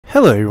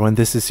Hello everyone,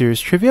 this is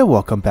Serious Trivia.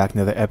 Welcome back to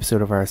another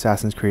episode of our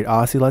Assassin's Creed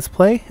Odyssey Let's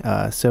Play.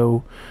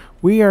 So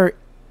we are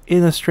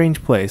in a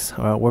strange place.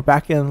 We're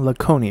back in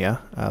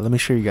Laconia. Let me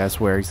show you guys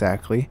where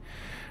exactly.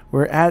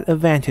 We're at a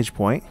vantage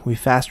point. We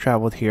fast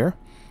traveled here.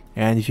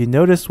 And if you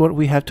notice what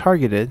we have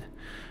targeted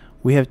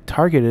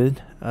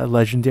a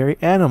legendary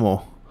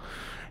animal.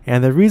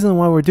 And the reason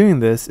why we're doing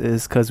this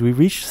is because we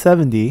reached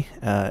 70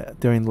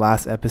 during the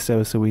last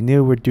episode, so we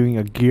knew we're doing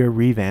a gear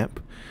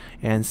revamp.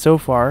 And so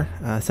far,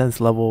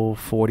 since level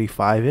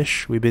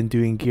 45-ish, we've been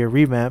doing gear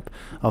revamp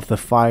of the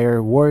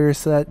Fire Warrior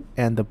set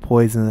and the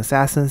Poison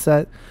Assassin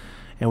set.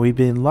 And we've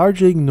been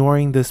largely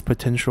ignoring this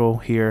potential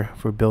here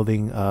for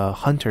building a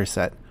Hunter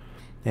set.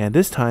 And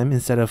this time,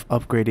 instead of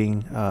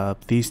upgrading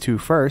these two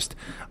first,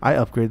 I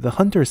upgraded the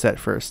Hunter set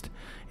first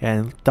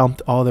and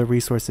dumped all the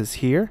resources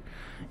here.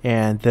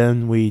 And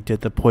then we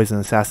did the Poison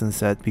Assassin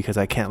set because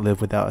I can't live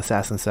without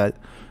Assassin set.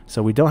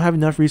 So we don't have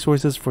enough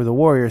resources for the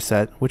Warrior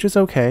set, which is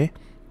okay,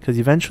 because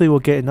eventually we'll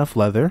get enough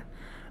leather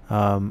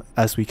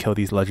as we kill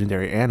these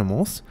legendary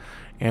animals.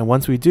 And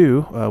once we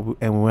do,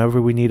 and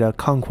whenever we need a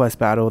conquest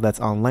battle that's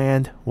on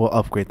land, we'll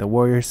upgrade the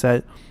Warrior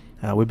set.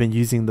 We've been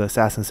using the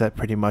Assassin set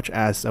pretty much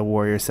as a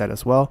Warrior set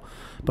as well.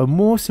 But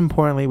most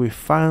importantly, we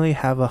finally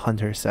have a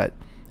Hunter set.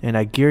 And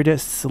I geared it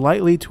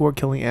slightly toward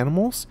killing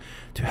animals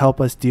to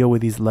help us deal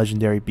with these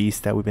legendary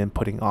beasts that we've been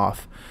putting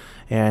off.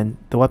 And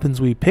the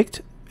weapons we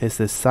picked is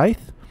this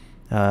scythe.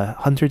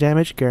 Hunter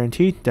damage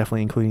guaranteed,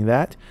 definitely including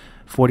that.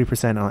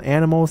 40% on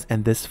animals,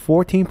 and this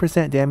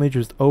 14% damage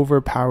was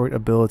overpowered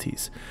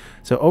abilities.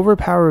 So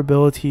overpowered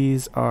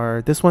abilities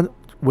are, this one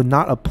would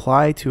not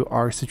apply to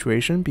our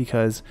situation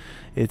because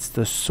it's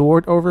the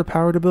sword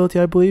overpowered ability,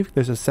 I believe.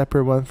 There's a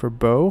separate one for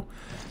bow.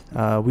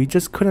 We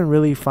just couldn't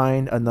really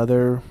find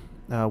another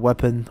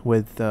weapon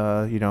with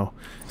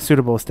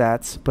suitable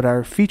stats, but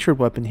our featured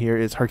weapon here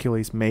is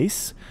Hercules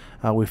Mace.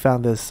 We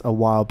found this a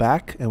while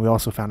back, and we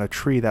also found a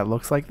tree that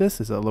looks like this.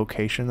 Is a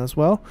location as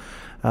well.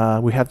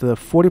 We have the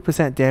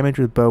 40% damage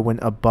with bow when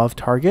above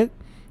target.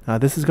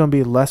 This is going to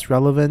be less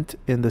relevant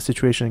in the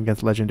situation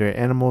against legendary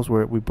animals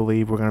where we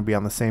believe we're going to be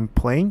on the same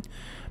plane.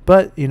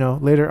 But,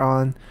 later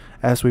on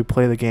as we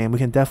play the game, we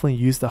can definitely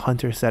use the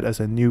Hunter set as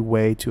a new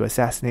way to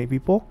assassinate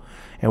people.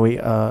 And we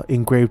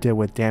engraved it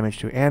with damage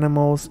to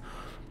animals.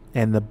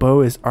 And the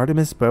bow is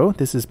Artemis bow.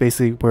 This is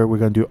basically where we're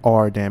going to do all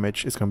our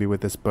damage. It's going to be with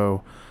this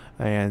bow.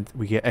 And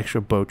we get extra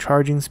bow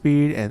charging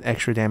speed and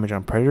extra damage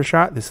on predator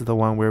shot. This is the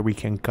one where we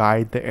can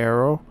guide the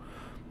arrow.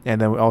 And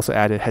then we also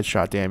added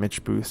headshot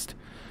damage boost.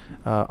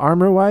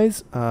 Armor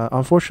wise,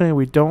 unfortunately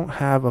we don't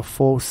have a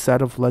full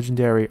set of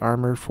legendary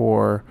armor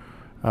for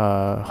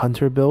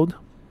Hunter build.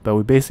 But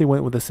we basically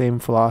went with the same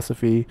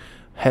philosophy.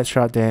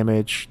 Headshot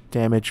damage,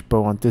 damage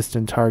bow on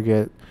distant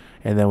target.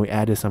 And then we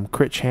added some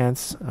crit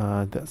chance.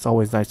 That's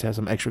always nice to have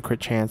some extra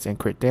crit chance and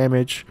crit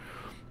damage.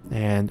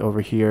 And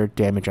over here,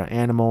 damage on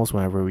animals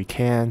whenever we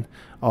can,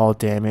 all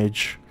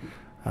damage,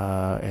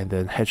 and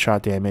then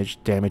headshot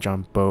damage, damage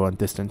on bow on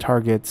distant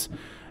targets.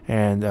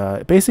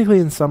 And basically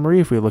in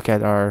summary, if we look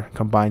at our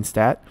combined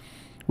stat,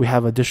 we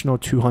have additional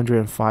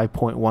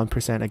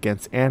 205.1%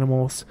 against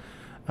animals.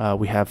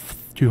 We have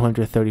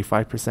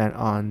 235%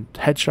 on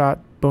headshot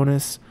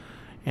bonus,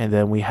 and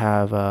then we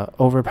have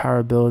overpower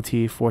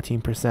ability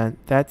 14%.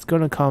 That's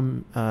going to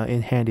come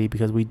in handy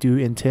because we do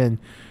intend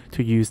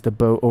to use the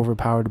bow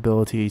overpowered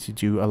ability to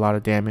do a lot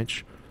of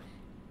damage.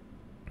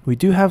 We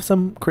do have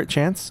some crit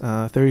chance,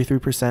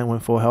 33% when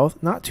full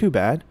health. Not too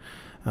bad,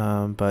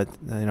 but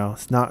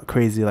it's not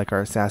crazy like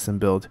our assassin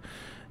build.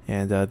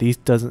 And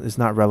it's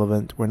not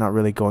relevant. We're not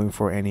really going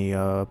for any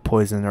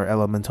poison or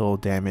elemental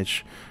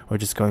damage. We're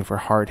just going for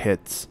hard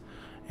hits.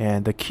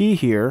 And the key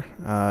here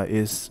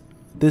is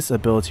this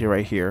ability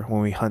right here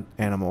when we hunt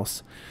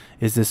animals.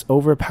 Is this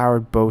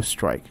overpowered bow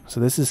strike. So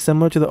this is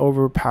similar to the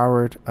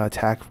overpowered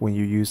attack when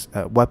you use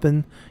a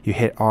weapon. You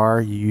hit R,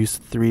 you use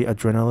 3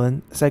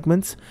 adrenaline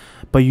segments,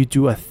 but you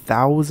do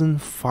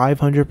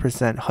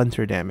 1,500%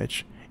 hunter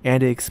damage,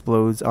 and it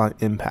explodes on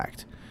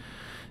impact.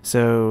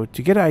 So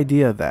to get an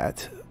idea of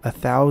that,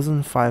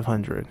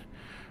 1,500,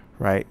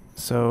 right?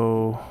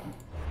 So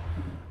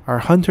our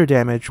hunter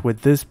damage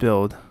with this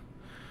build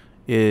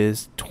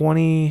is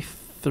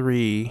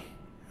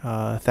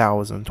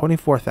 24,000,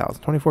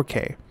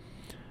 24K.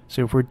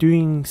 So if we're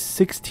doing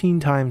 16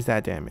 times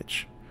that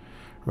damage,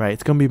 right,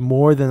 it's going to be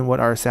more than what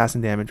our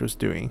assassin damage was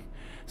doing.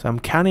 So I'm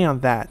counting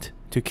on that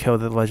to kill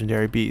the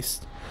legendary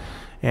beast.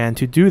 And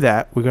to do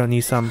that, we're going to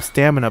need some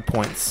stamina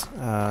points.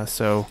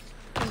 So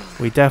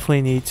we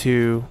definitely need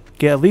to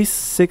get at least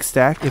 6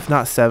 stack, if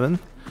not 7.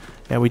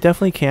 And we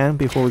definitely can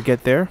before we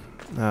get there.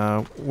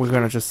 We're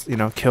going to just,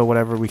 kill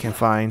whatever we can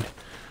find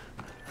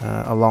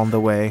along the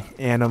way.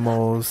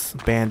 Animals,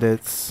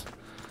 bandits,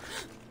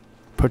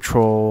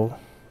 patrol.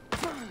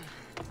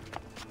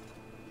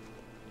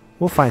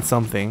 We'll find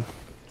something.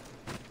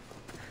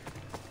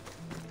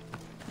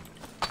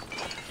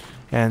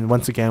 And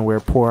once again, we're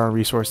poor on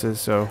resources,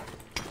 so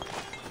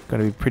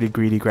gonna be pretty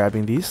greedy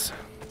grabbing these.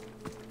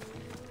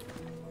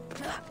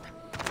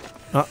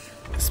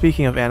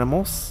 Speaking of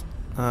animals,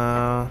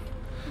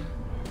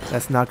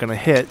 That's not gonna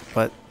hit,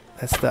 but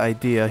that's the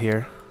idea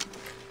here.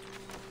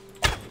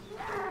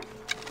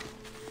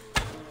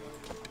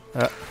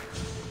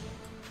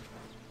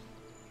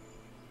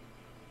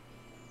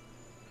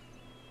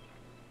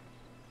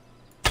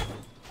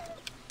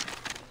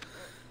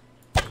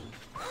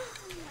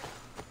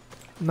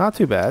 Not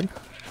too bad.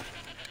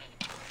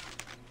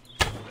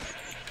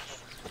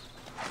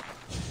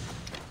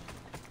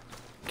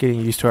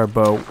 Getting used to our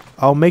bow.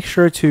 I'll make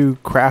sure to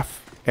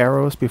craft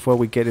arrows before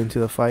we get into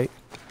the fight.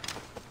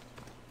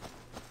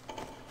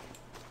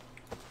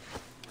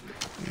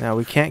 Now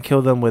we can't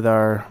kill them with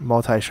our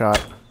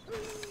multi-shot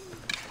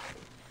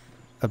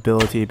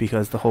ability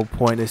because the whole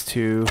point is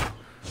to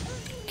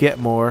get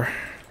more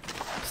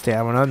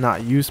stamina,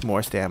 not use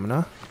more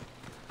stamina.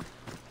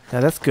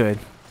 Now that's good.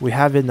 We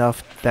have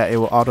enough that it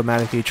will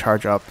automatically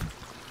charge up.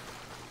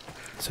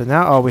 So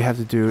now all we have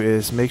to do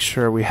is make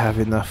sure we have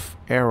enough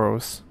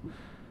arrows.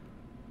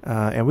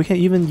 And we can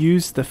even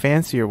use the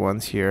fancier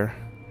ones here.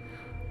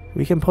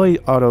 We can play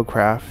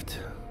autocraft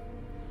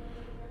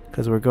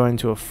because we're going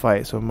to a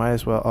fight, so might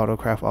as well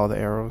autocraft all the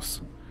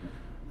arrows.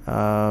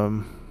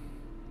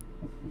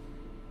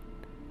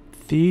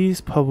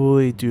 These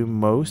probably do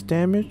most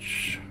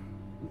damage.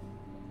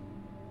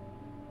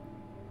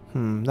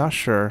 Not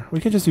sure.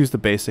 We could just use the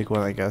basic one,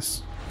 I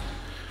guess.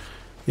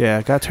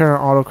 Yeah, gotta turn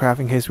on autocraft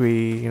in case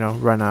we,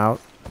 run out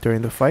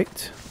during the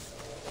fight.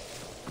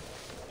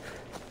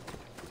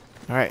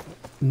 Alright,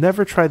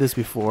 never tried this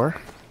before.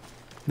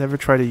 Never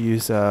tried to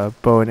use a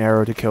bow and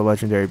arrow to kill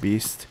legendary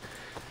beast.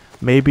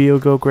 Maybe it'll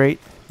go great,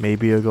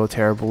 maybe it'll go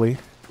terribly.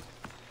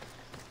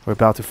 We're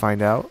about to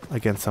find out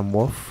against some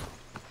wolf.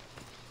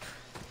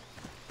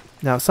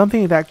 Now,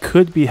 something that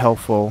could be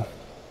helpful,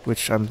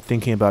 which I'm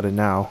thinking about it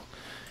now,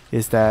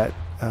 is that,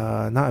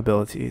 not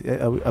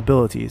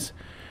abilities.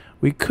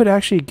 We could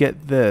actually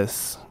get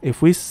this.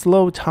 If we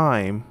slow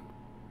time,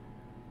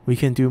 we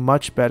can do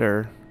much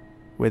better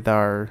with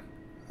our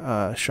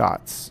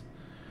shots.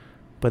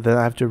 But then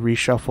I have to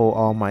reshuffle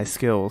all my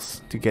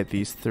skills to get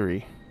these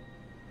 3,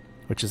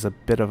 which is a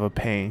bit of a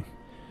pain.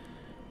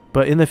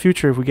 But in the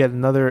future, if we get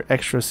another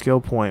extra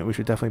skill point, we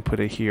should definitely put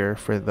it here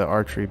for the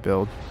archery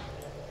build.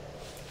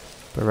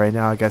 But right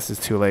now, I guess it's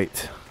too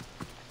late.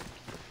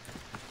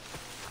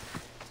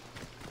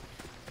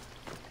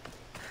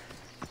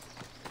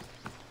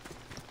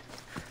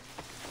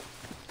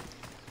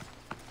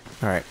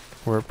 Alright,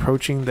 we're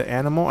approaching the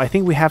animal. I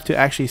think we have to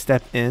actually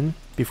step in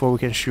before we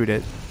can shoot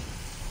it.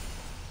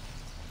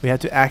 We have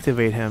to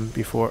activate him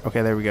before...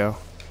 Okay, there we go.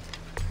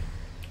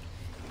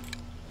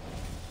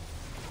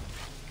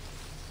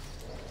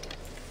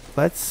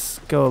 Let's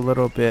go a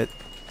little bit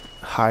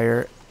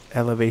higher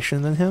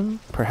elevation than him.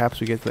 Perhaps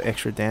we get the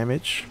extra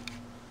damage.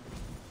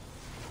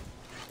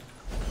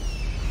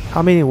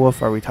 How many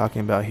wolf are we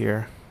talking about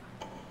here?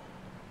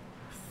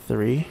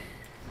 3?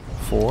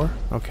 4?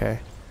 Okay.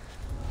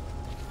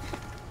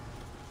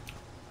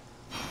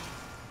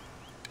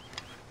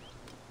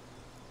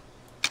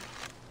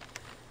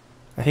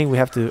 I think we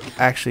have to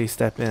actually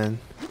step in.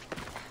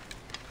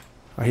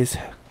 Oh, he's...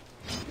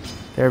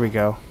 There we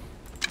go.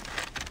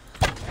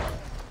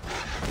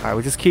 Alright,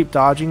 we just keep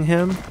dodging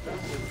him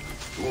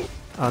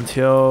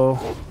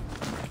until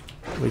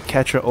we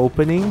catch an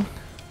opening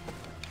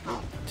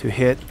to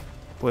hit...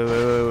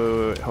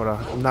 Wait, hold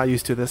on. I'm not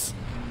used to this.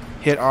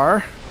 Hit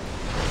R.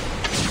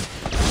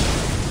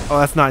 Oh,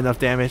 that's not enough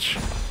damage.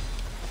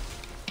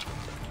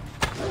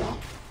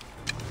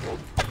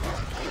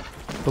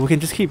 But we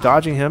can just keep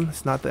dodging him.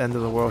 It's not the end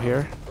of the world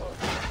here.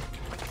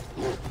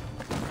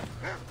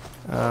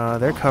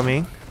 They're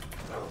coming.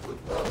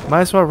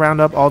 Might as well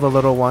round up all the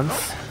little ones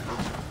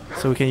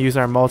so we can use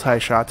our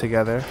multi-shot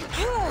together.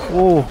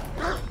 Ooh.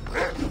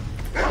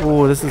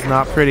 Ooh, this is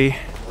not pretty.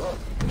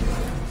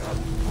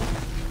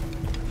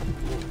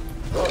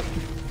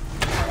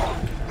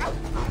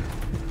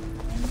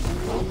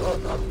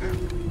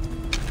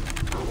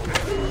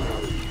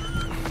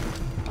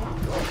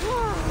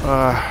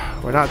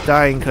 We're not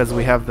dying because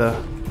we have the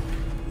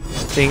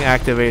thing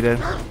activated,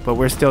 but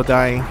we're still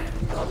dying.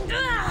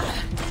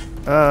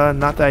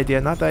 Not the idea,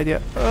 not the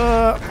idea.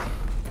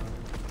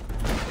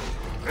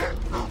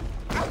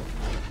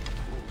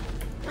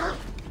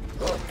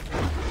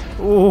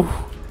 Ooh.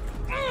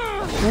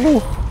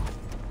 Ooh.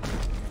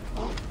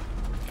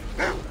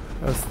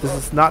 This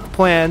is not the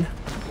plan.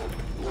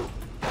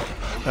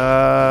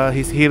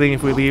 He's healing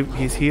if we leave.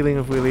 He's healing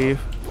if we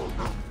leave.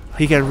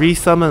 He can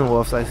resummon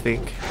wolves, I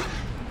think.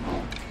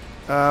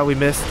 We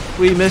missed.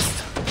 We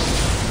missed.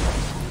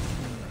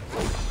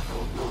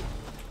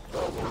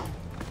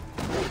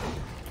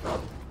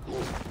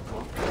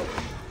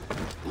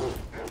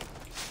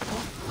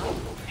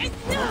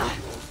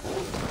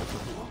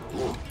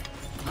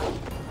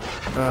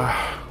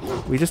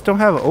 We just don't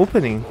have an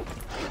opening.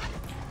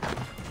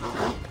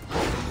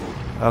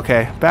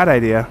 Okay, bad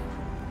idea.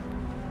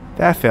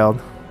 That failed.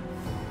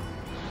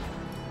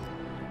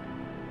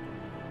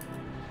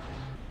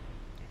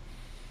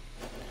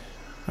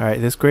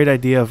 Alright, this great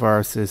idea of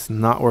ours is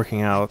not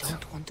working out.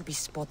 Don't want to be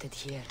spotted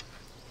here.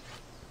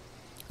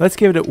 Let's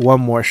give it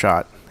one more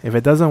shot If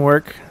it doesn't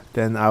work,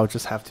 then I'll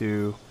just have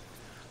to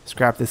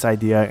scrap this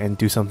idea and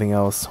do something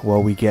else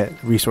while we get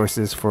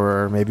resources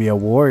for maybe a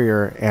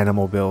warrior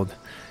animal build,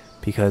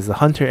 because the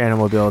hunter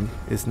animal build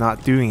is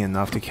not doing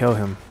enough to kill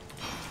him.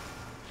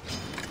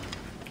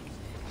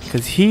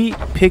 Because he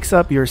picks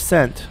up your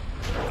scent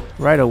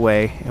right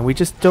away, and we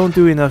just don't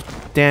do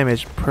enough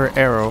damage per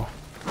arrow.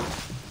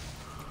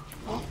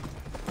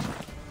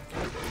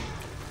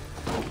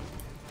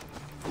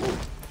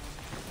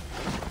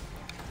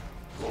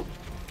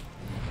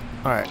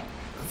 Alright,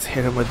 let's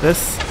hit him with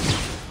this.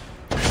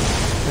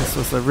 This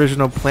was the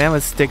original plan,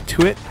 let's stick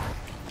to it.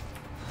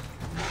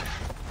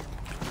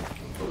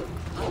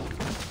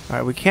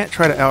 Alright, we can't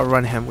try to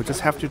outrun him, we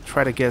just have to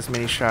try to get as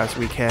many shots as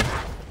we can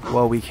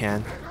while we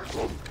can.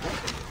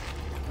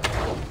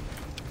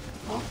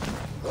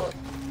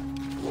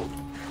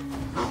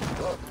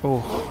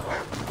 Oh.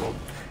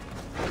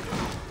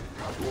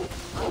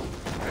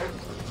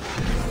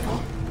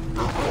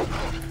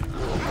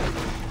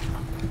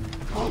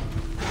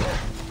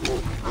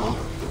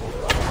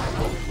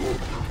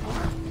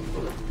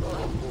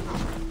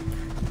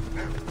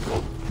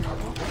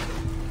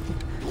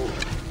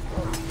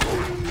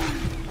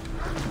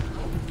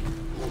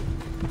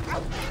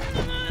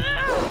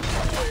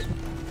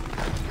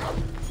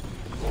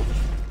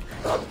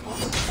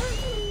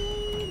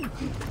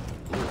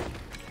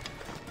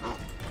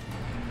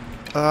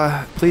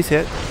 Please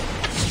hit.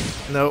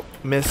 Nope,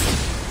 missed.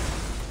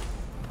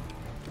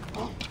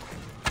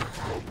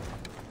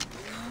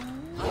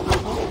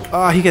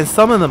 Ah, he can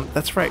summon them.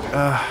 That's right.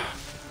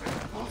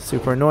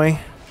 Super annoying.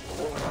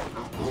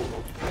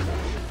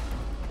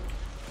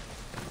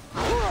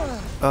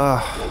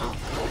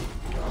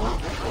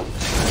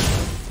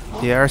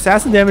 Yeah, our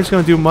assassin damage is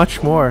going to do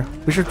much more.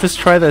 We should just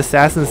try the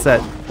assassin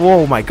set.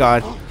 Oh my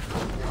god.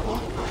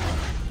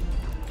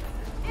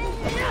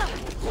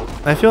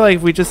 I feel like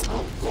if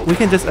we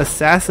can just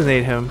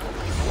assassinate him.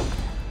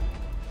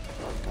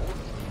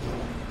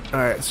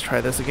 Alright, let's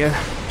try this again.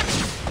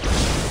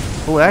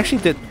 Oh, that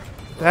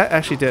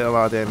actually did a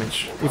lot of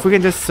damage. If we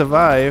can just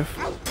survive.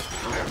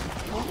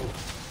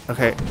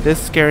 Okay,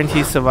 this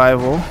guarantees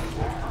survival.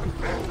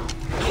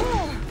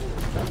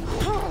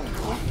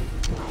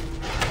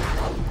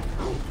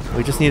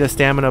 We just need a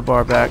stamina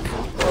bar back.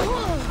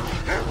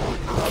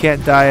 We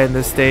can't die in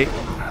this state,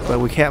 but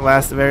we can't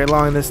last very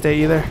long in this state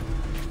either.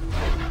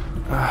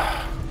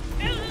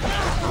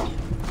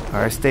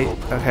 Our state.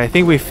 Okay, I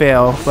think we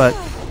fail, but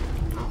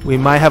we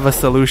might have a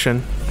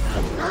solution.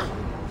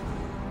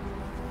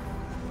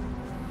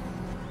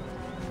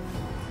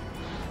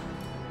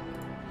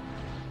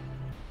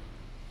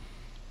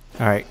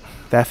 Alright,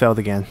 that failed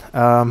again.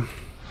 I'm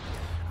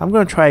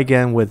going to try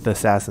again with the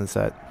assassin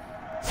set.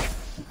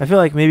 I feel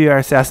like maybe our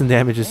assassin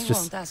damage is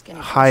just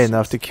high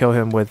enough to kill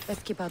him with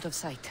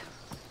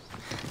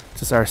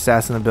just our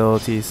assassin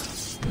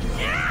abilities.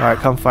 Alright,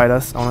 come fight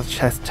us. I want to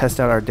test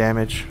out our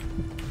damage.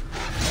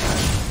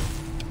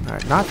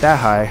 Alright, not that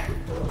high.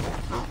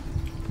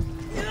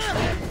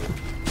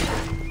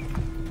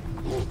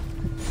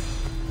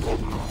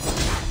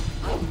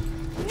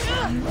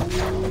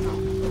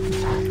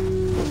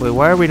 Wait,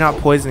 why are we not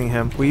poisoning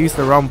him? We used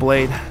the wrong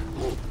blade.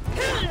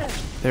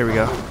 There we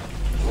go.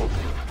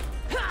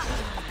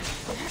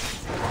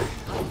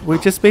 We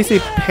just basically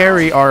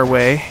parry our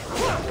way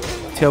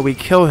till we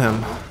kill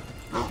him.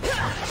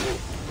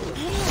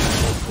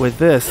 With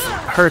this,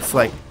 hurts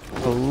like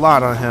a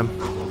lot on him.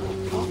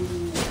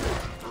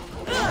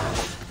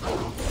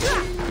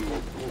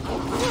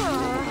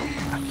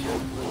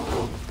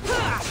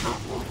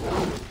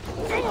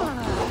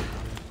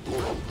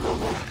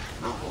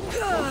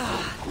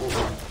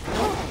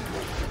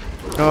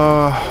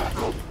 Oh,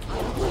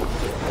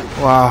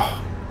 wow.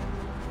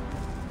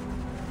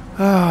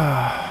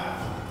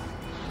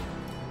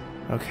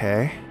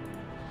 Okay.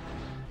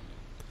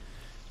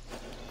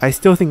 I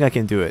still think I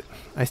can do it.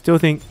 I still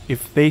think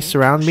if they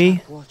surround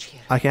me,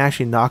 I can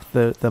actually knock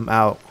them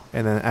out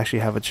and then actually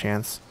have a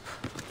chance.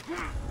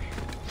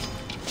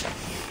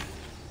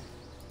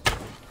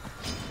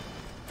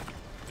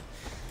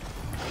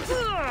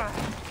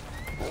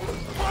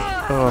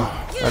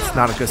 Oh, that's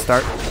not a good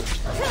start.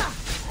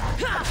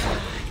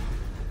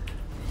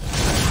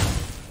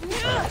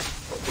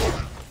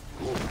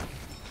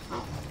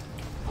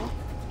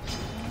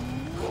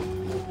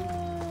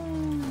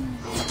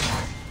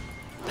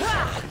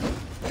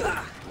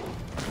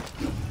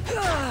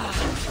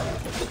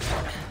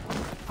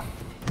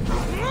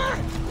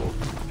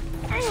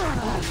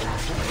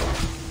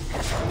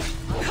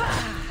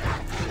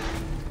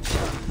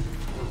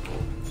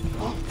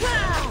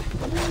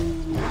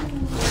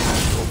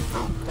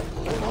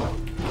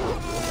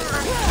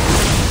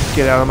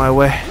 Get out of my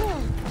way.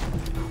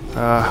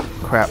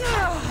 Crap.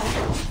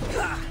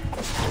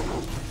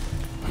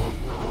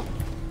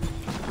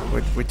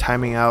 We're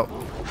timing out.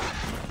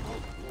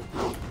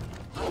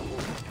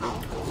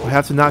 We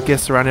have to not get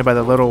surrounded by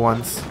the little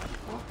ones.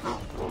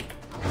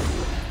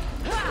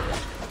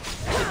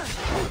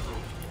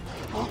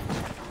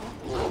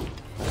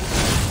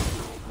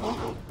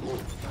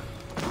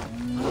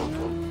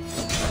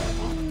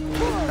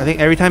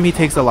 think every time he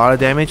takes a lot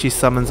of damage, he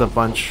summons a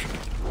bunch.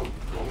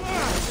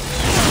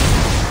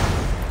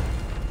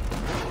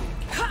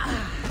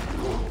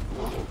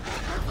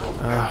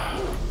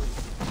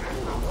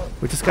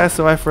 We just gotta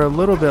survive for a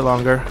little bit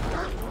longer.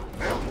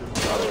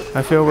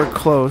 I feel we're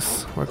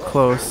close. We're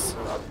close.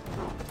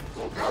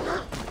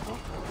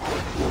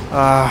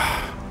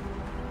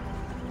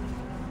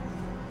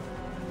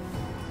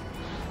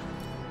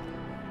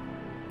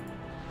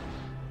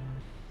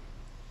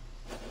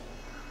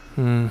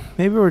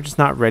 Maybe we're just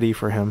not ready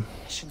for him.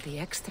 Should be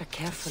extra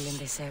careful in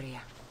this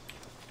area.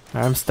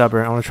 I'm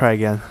stubborn. I want to try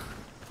again.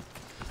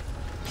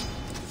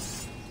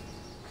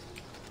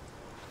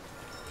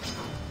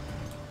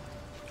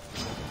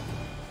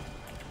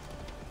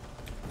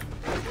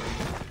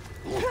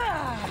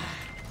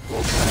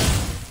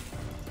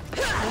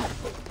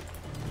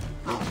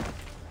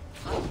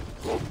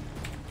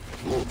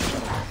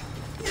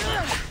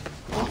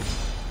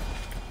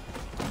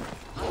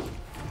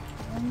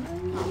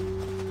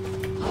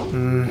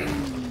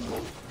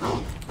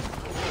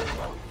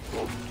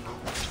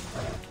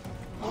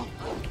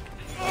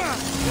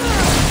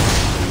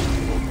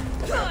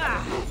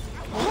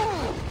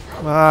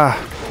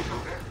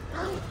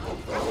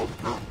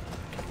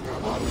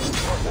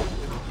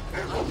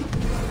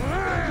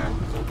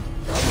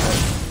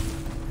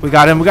 We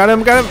got him, we got him,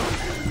 we got him!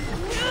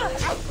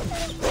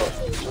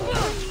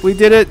 We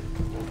did it!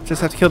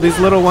 Just have to kill these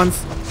little ones.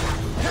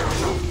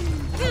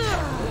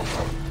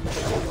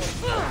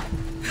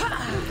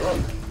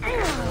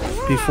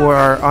 Before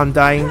our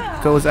Undying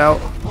goes out.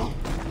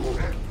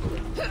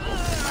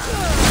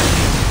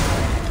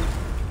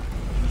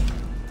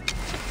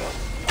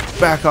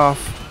 Back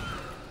off.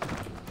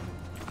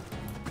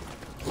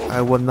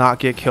 I will not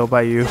get killed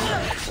by you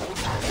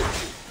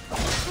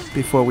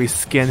before we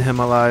skin him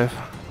alive.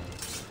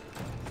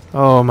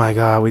 Oh my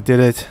god, we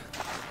did it.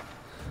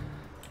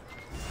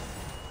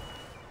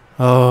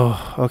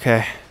 Oh,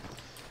 okay.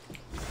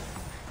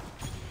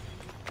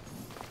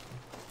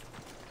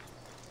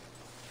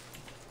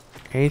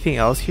 Anything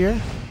else here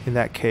in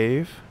that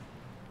cave?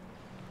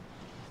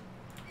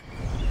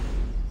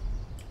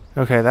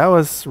 Okay, that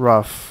was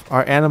rough.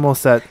 Our animal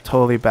set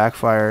totally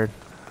backfired.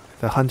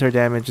 The hunter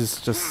damage is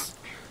just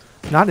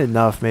not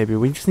enough, maybe.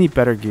 We just need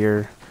better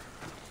gear.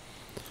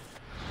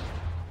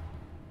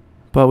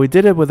 But we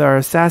did it with our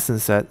assassin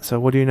set, so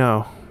what do you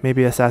know?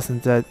 Maybe assassin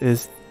set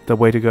is the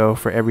way to go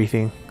for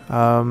everything.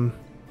 Well,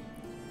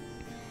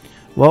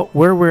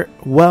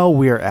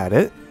 we're at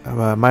it.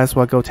 Might as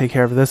well go take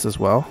care of this as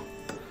well.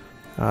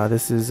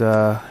 This is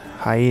a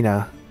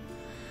hyena.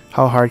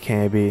 How hard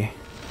can it be?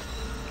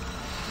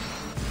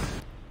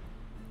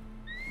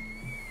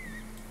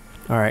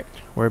 Alright,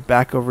 we're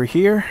back over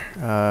here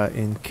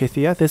in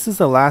Kythia. This is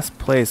the last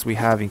place we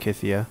have in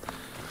Kythia.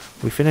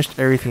 We finished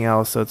everything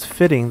else, so it's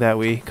fitting that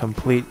we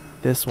complete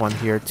this one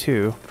here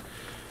too.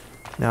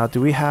 Now,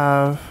 do we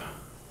have...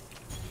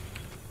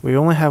 We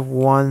only have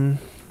one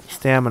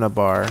stamina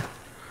bar.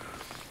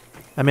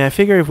 I mean, I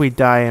figure if we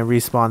die and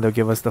respawn, they'll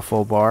give us the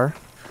full bar.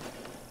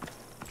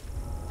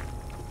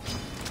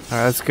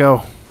 Alright, let's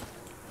go.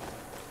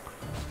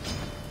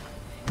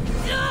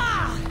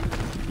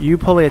 You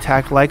probably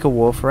attack like a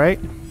wolf, right?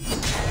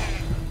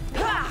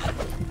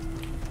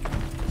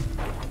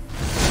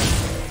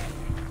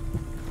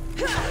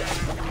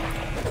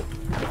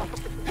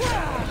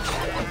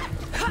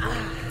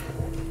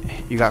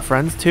 You got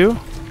friends too?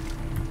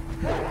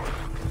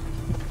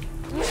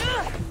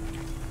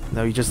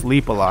 No, you just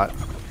leap a lot.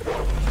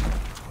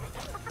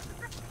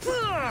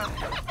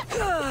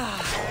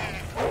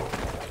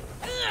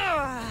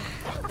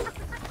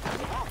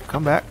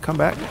 Come back, come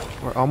back.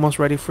 We're almost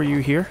ready for you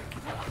here.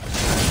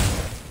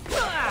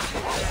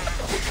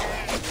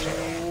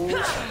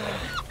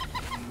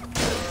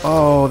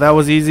 Oh, that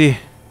was easy.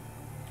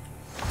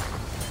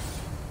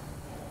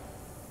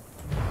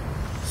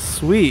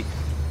 Sweet.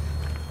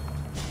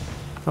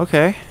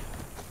 Okay.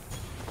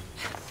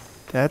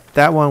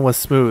 That one was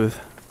smooth.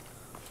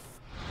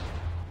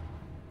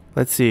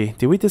 Let's see.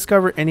 Did we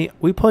discover any?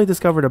 We probably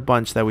discovered a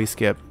bunch that we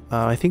skipped.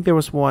 I think there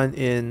was one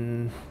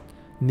in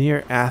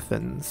near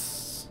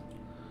Athens.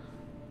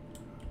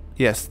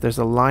 Yes, there's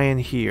a lion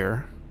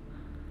here.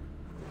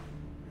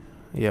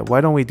 Yeah, why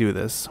don't we do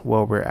this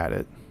while we're at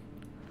it?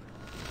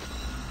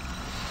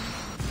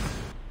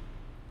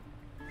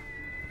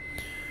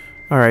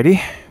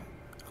 Alrighty.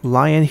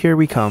 Lion, here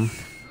we come.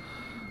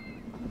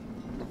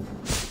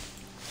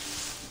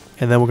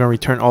 And then we're going to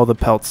return all the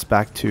pelts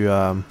back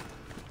to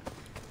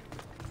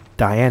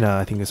Diana,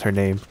 I think is her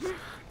name.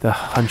 The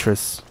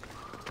huntress.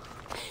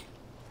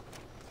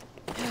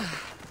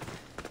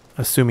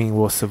 Assuming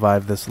we'll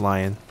survive this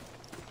lion.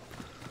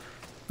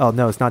 Oh,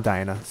 no, it's not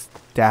Diana. It's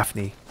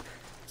Daphne.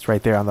 It's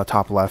right there on the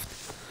top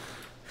left.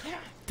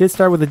 Did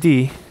start with a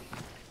D.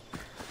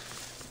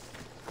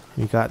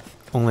 You got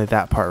only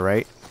that part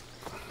right.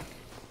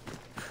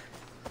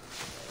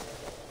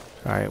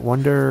 Alright,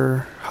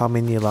 wonder how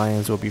many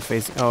lions we'll be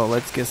facing. Oh,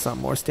 let's get some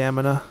more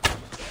stamina.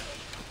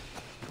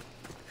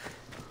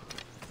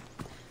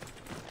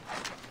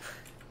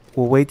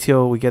 We'll wait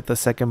till we get the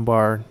second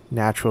bar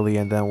naturally,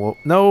 and then we'll...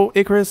 No,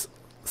 Icarus!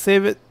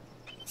 Save it!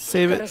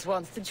 Save Icarus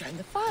wants to join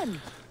the fun.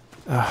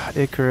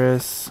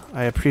 Icarus,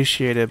 I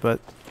appreciate it, but...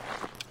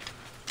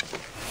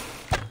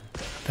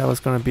 that was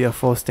going to be a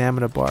full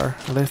stamina bar.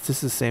 Unless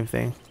this is the same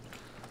thing.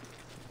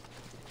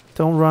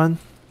 Don't run.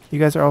 You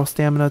guys are all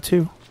stamina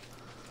too.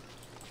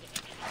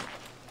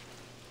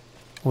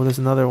 Oh, there's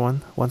another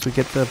one. Once we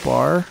get the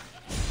bar...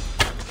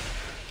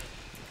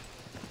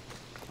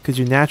 because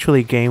you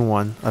naturally gain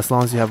one as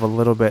long as you have a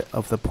little bit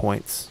of the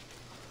points.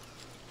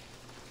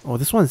 Oh,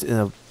 this one's in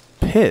a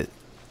pit.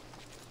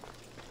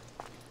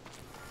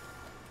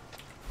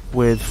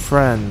 With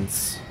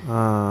friends.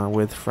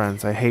 With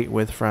friends. I hate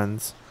with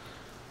friends.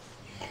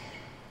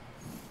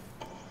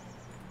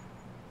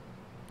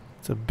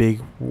 It's a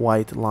big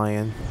white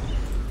lion.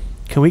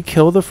 Can we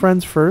kill the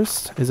friends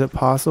first? Is it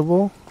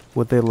possible?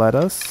 Would they let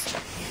us?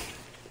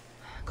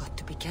 Got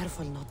to be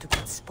careful not to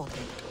get spotted.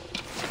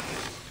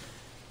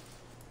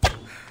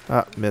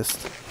 Ah,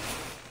 missed.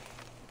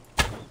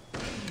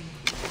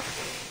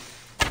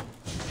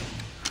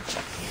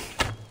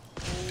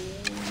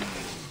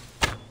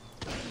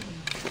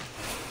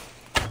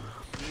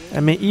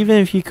 I mean, even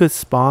if you could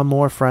spawn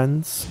more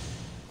friends,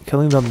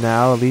 killing them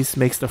now at least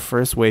makes the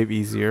first wave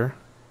easier.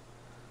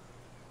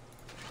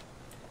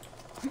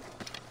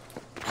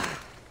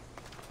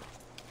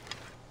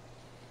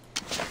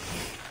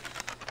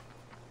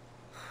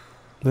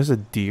 There's a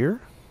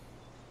deer?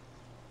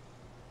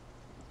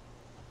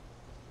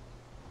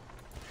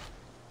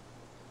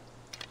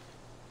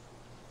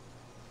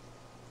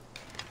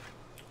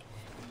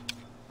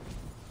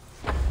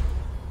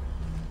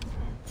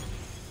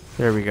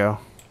 There we go.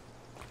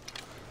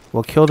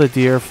 We'll kill the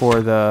deer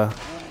for the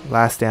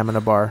last stamina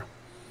bar.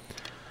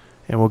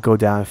 And we'll go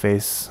down and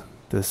face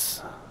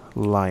this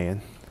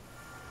lion.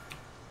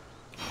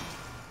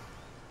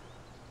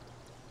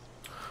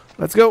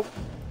 Let's go!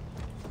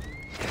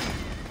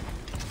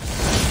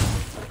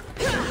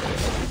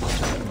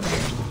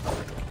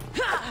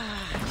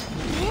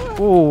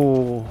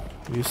 Oh,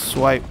 you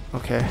swipe.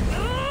 Okay.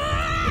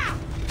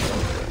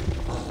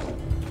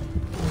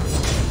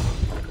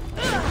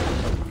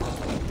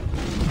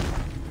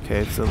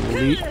 Okay, it's a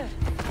leap.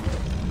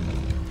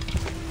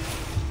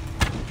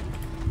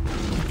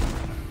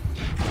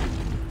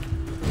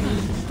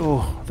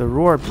 Oh, the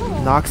roar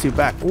knocks you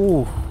back.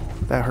 Ooh,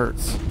 that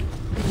hurts.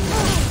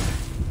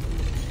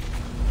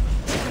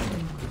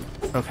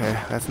 Okay,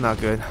 that's not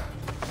good.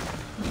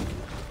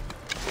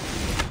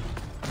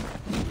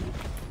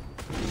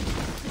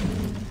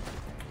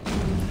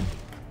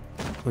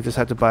 We just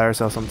have to buy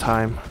ourselves some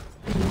time.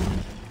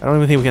 I don't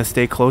even think we can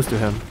stay close to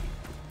him.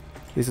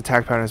 His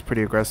attack pattern is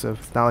pretty aggressive.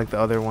 It's not like the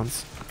other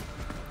ones.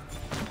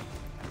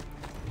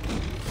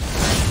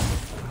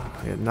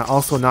 Yeah,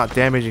 also not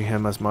damaging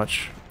him as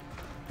much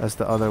as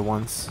the other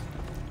ones.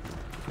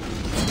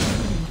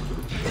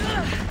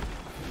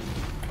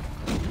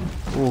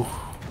 Ooh.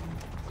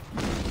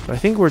 But I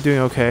think we're doing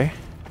okay.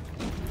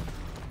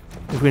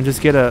 If we can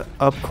just get a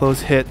up close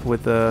hit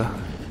with the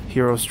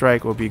hero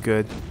strike, will be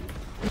good.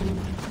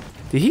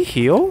 Did he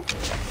heal?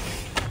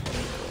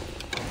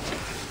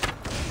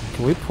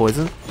 Can we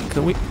poison?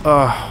 Can we?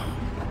 I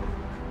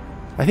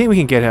think we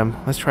can get him.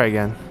 Let's try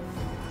again.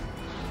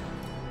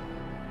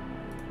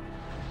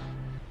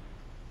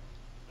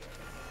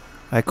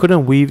 I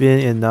couldn't weave in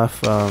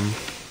enough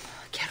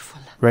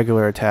Careful.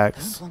 regular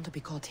attacks. Don't want to be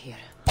caught here.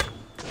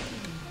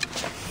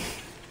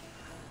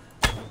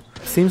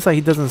 Seems like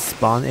he doesn't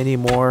spawn any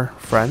more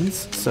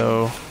friends,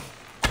 so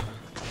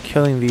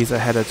killing these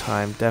ahead of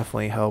time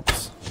definitely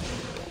helps.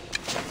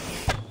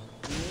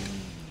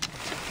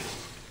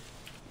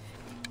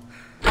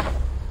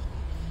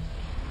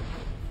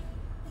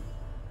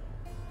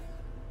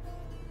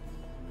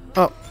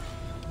 Oh.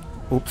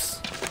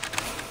 Oops.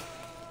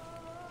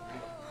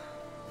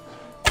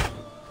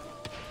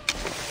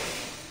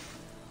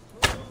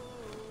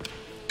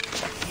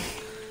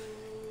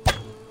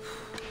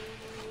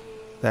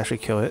 That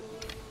should kill it.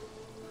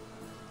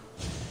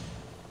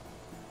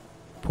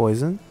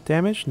 Poison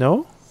damage?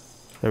 No?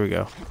 There we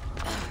go.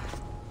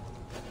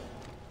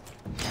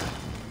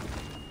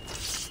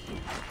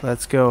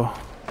 Let's go.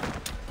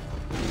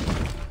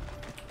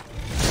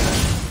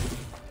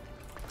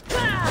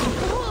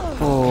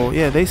 Oh,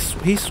 yeah,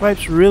 he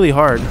swipes really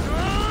hard.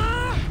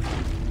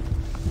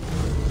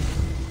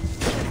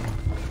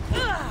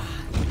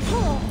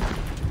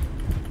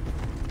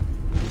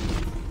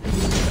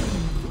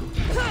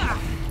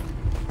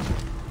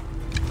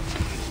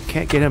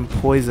 Can't get him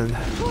poisoned.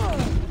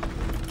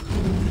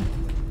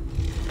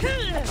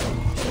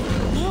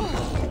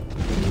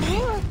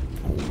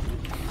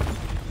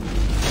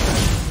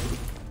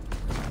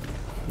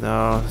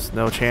 No, there's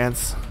no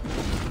chance.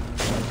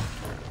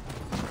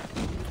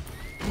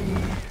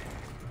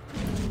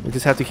 We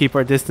just have to keep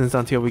our distance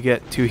until we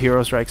get 2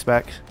 hero strikes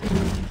back.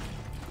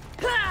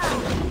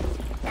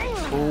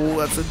 Oh,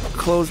 that's a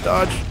close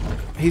dodge.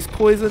 He's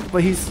poisoned,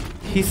 but he's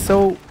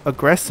so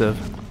aggressive.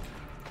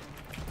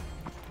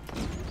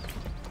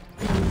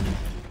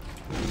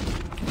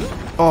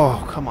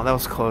 Oh, come on, that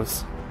was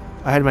close.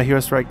 I had my hero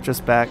strike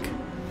just back.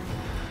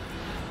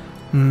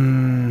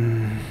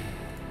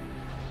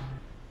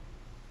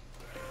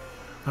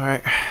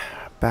 Alright.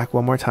 Back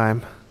one more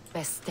time.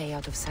 Best stay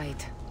out of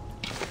sight.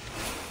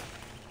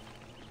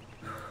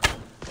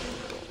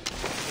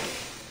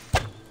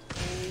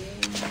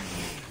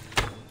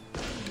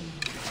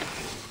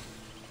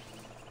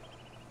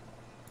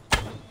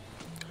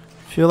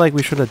 Feel like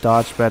we should have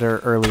dodged better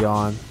early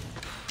on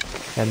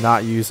and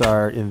not use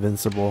our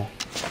invincible.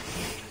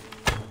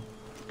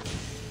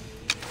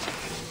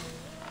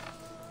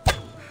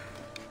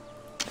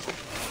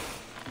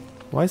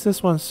 Why is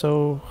this one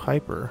so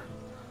hyper?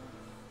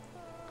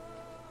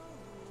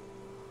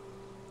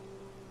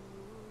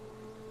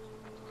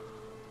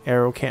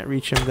 Arrow can't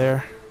reach him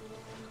there.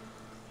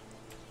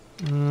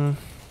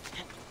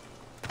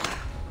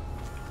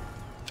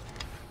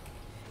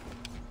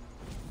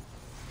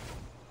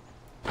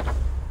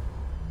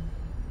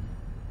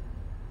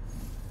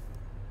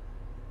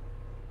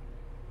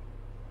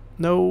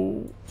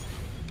 No.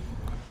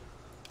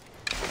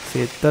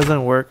 See, it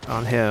doesn't work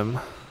on him.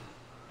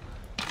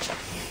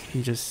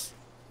 He just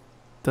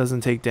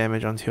doesn't take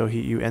damage until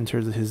you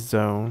enter his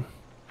zone.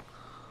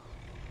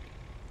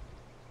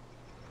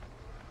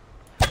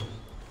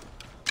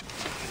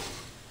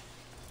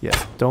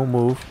 Yes, don't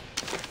move.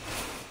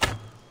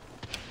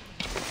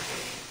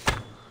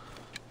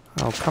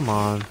 Oh, come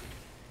on.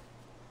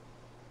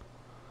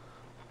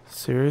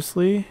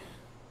 Seriously?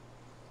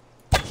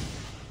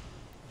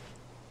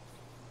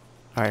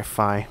 Alright,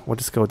 fine. We'll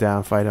just go down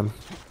and fight him.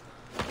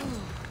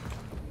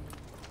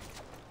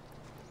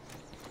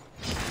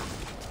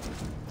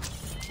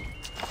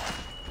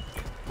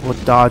 We'll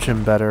dodge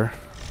him better.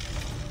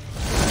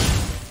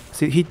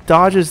 See, he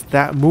dodges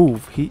that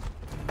move. He's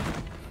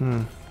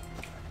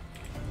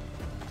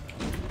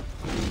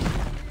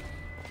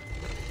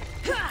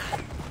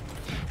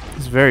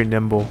very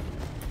nimble.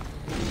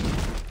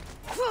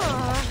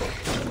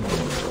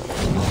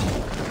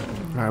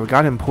 Alright, we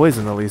got him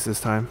poisoned at least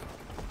this time.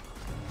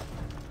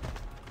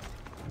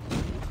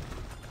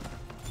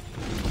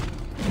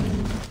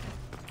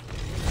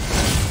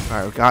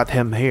 Alright, we got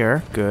him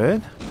here.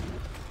 Good.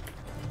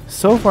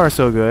 So far,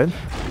 so good.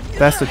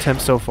 Best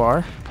attempt so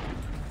far.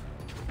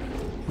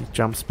 He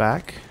jumps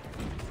back.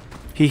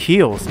 He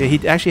heals. Yeah,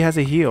 he actually has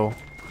a heal.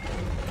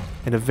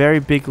 And a very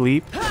big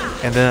leap.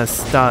 And then a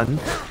stun.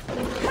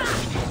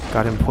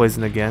 Got him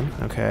poisoned again.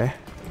 Okay.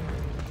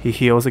 He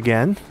heals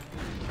again.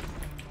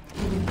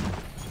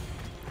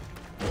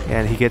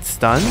 And he gets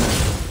stunned.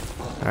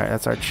 Alright,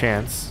 that's our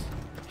chance.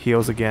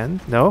 Heals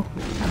again. No,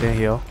 didn't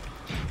heal.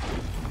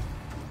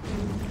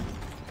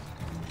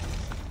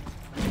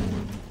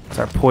 It's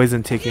our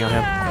poison taking on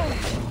him.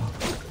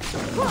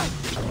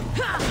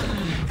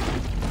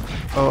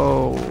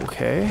 Oh,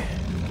 okay.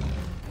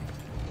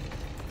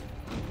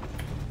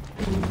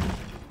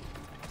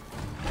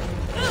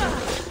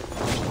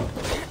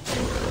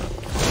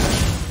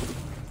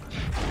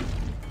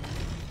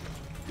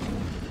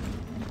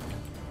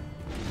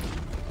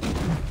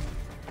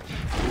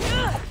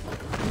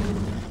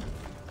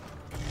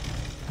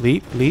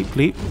 Leap, leap,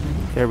 leap.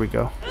 There we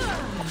go.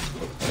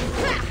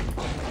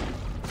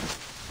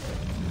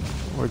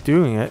 We're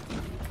doing it.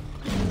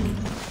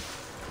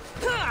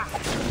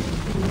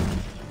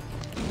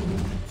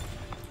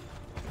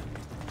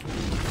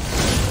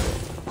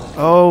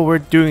 Oh, we're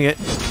doing it.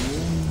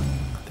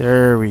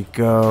 There we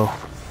go.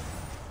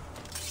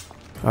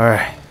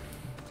 Alright.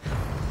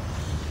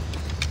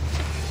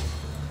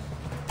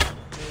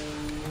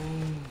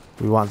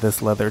 We want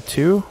this leather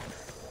too.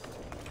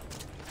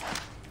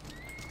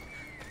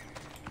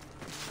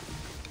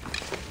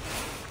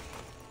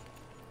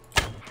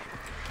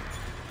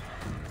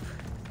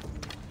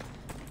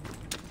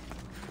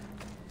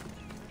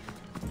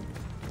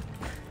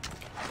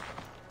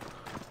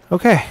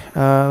 Okay,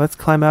 let's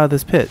climb out of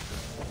this pit.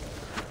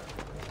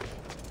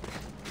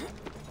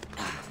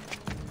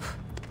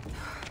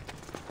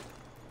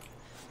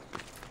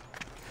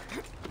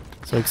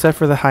 So except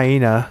for the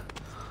hyena,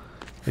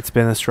 it's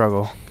been a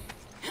struggle.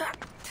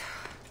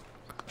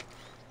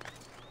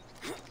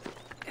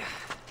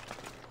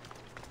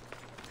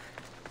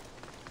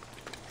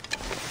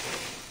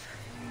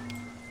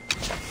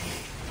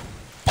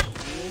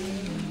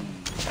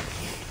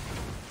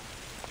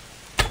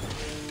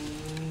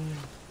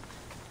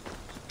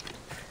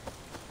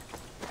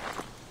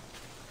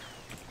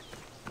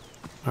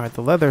 Alright,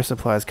 the leather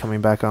supply is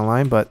coming back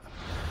online, but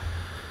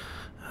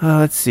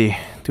let's see.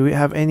 Do we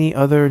have any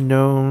other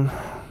known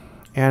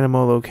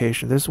animal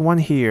location? There's one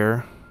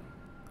here.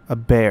 A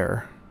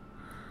bear.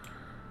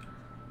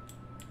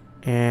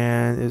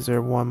 And is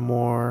there one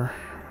more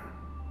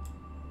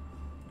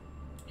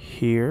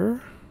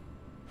here?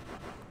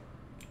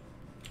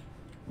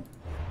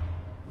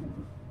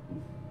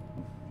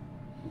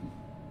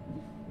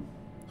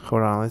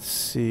 Hold on, let's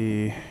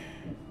see.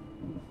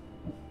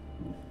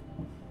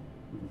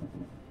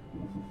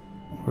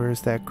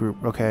 Where's that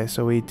group? Okay,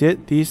 so we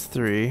did these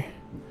three.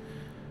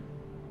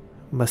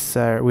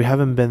 Masser, we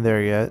haven't been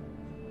there yet.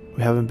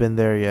 We haven't been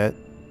there yet.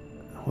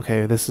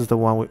 Okay, this is the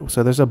one.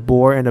 So there's a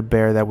boar and a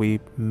bear that we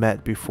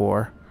met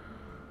before.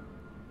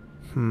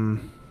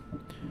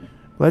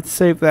 Let's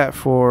save that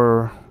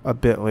for a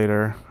bit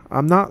later.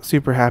 I'm not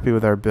super happy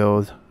with our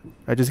build.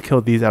 I just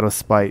killed these out of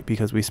spite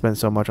because we spent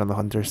so much on the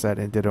hunter set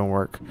and it didn't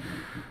work.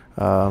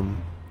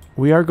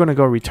 We are going to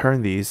go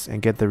return these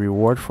and get the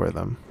reward for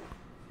them.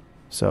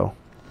 So,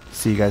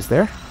 see you guys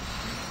there.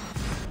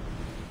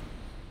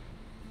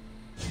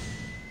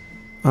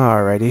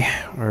 Alrighty,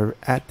 we're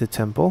at the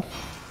temple.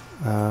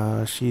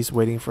 She's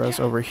waiting for us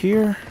over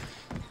here.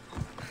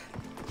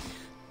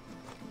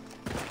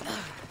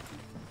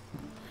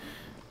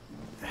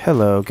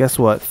 Hello, guess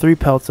what? 3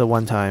 pelts at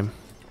one time.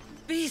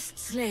 Beast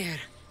Slayer,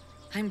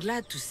 I'm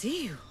glad to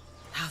see you.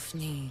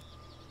 Hafni,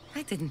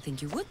 I didn't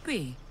think you would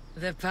be.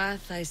 The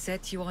path I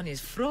set you on is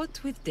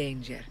fraught with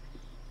danger.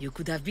 You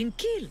could have been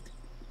killed,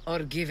 or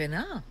given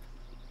up.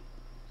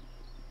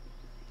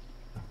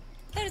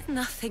 There's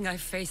nothing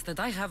I've faced that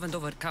I haven't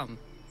overcome.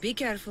 Be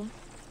careful.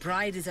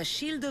 Pride is a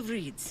shield of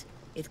reeds.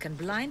 It can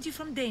blind you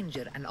from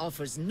danger and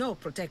offers no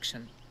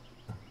protection.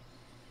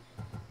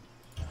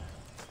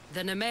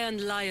 The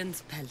Nemean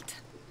lion's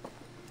pelt.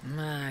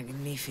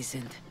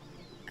 Magnificent.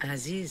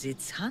 As is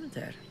its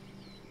hunter.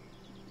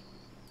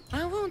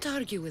 I won't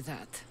argue with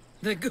that.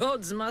 The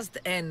gods must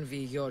envy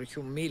your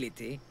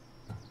humility.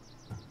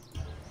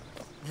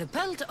 The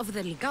pelt of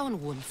the Ligaun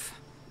wolf.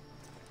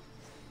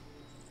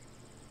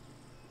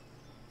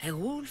 A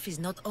wolf is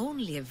not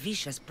only a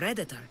vicious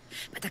predator,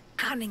 but a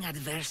cunning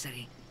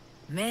adversary.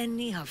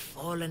 Many have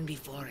fallen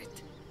before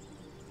it.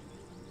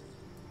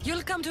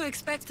 You'll come to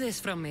expect this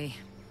from me.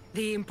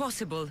 The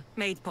impossible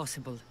made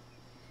possible.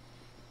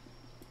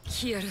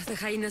 Here, the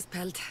hyena's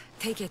pelt.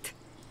 Take it.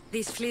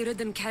 These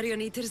flea-ridden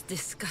carrion eaters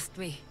disgust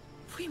me.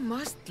 We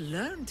must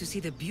learn to see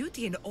the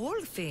beauty in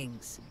all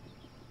things.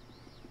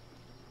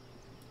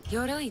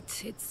 You're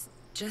right. It's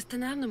just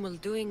an animal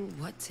doing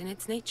what's in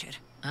its nature.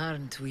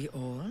 Aren't we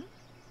all?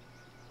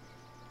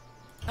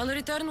 I'll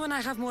return when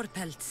I have more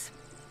pelts.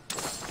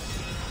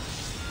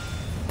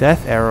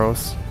 Death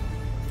arrows.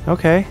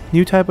 Okay,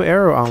 new type of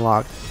arrow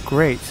unlocked.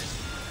 Great.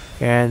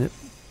 And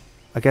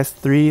I guess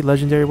 3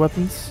 legendary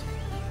weapons.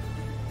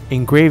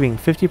 Engraving,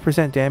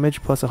 50%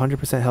 damage plus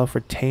 100% health for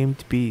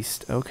tamed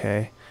beast.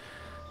 Okay.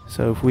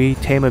 So if we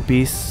tame a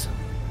beast,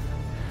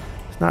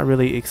 it's not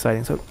really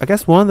exciting. So I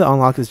guess one of the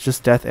unlocks is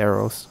just death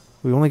arrows.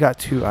 We only got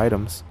 2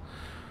 items.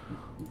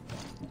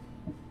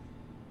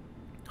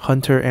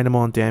 Hunter,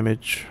 animal, and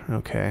damage.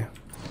 Okay.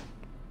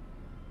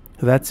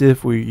 So that's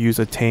if we use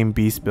a tame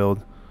beast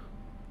build.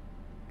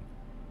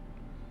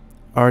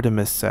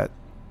 Artemis set.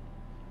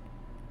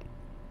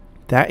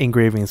 That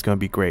engraving is going to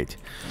be great.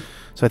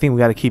 So I think we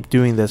got to keep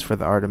doing this for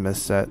the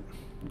Artemis set.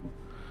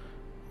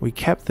 We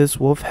kept this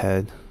wolf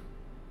head.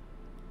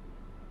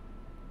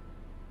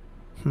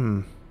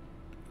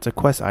 It's a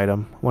quest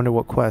item. Wonder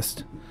what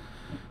quest.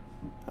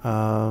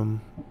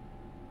 And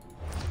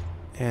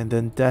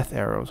then death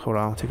arrows. Hold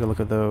on, I'll take a look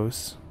at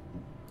those.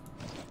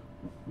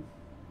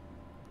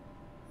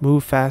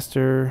 Move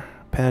faster,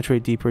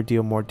 penetrate deeper,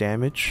 deal more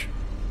damage.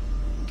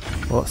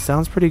 Well, it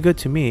sounds pretty good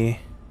to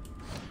me.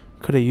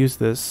 Could have used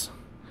this.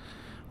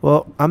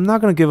 Well, I'm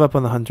not going to give up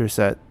on the hunter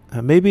set.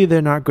 Maybe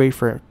they're not great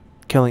for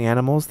killing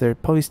animals. They're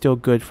probably still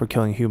good for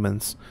killing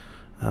humans.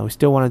 We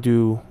still want to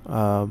do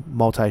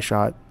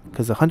multi-shot,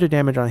 because the hunter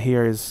damage on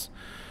here is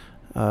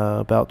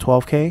about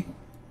 12k.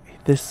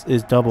 This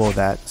is double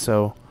that,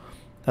 so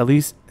at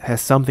least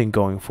has something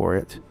going for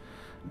it.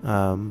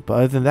 But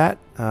other than that,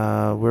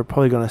 we're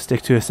probably going to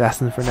stick to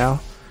Assassin for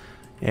now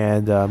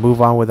and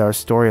move on with our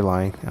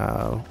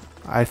storyline.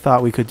 I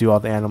thought we could do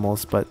all the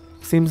animals, but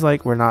seems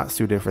like we're not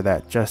suited for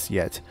that just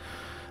yet.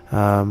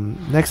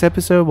 Next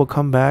episode, we'll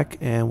come back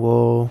and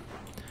we'll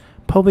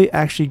probably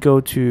actually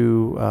go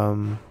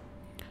to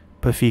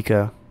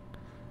Pafika,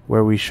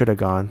 where we should have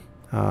gone.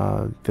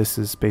 This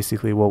is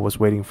basically what was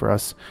waiting for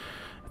us.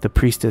 The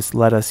priestess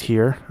led us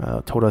here,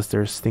 told us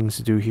there's things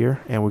to do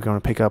here, and we're going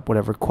to pick up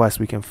whatever quests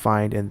we can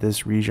find in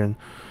this region.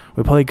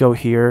 We'll probably go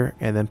here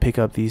and then pick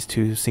up these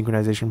 2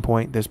 synchronization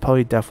points. There's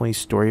probably definitely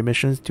story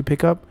missions to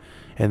pick up,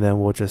 and then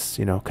we'll just,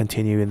 you know,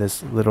 continue in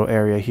this little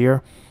area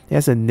here. It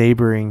has a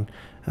neighboring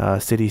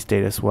city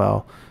state as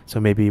well,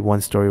 so maybe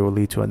one story will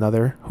lead to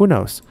another. Who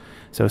knows?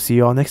 So see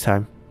you all next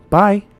time. Bye!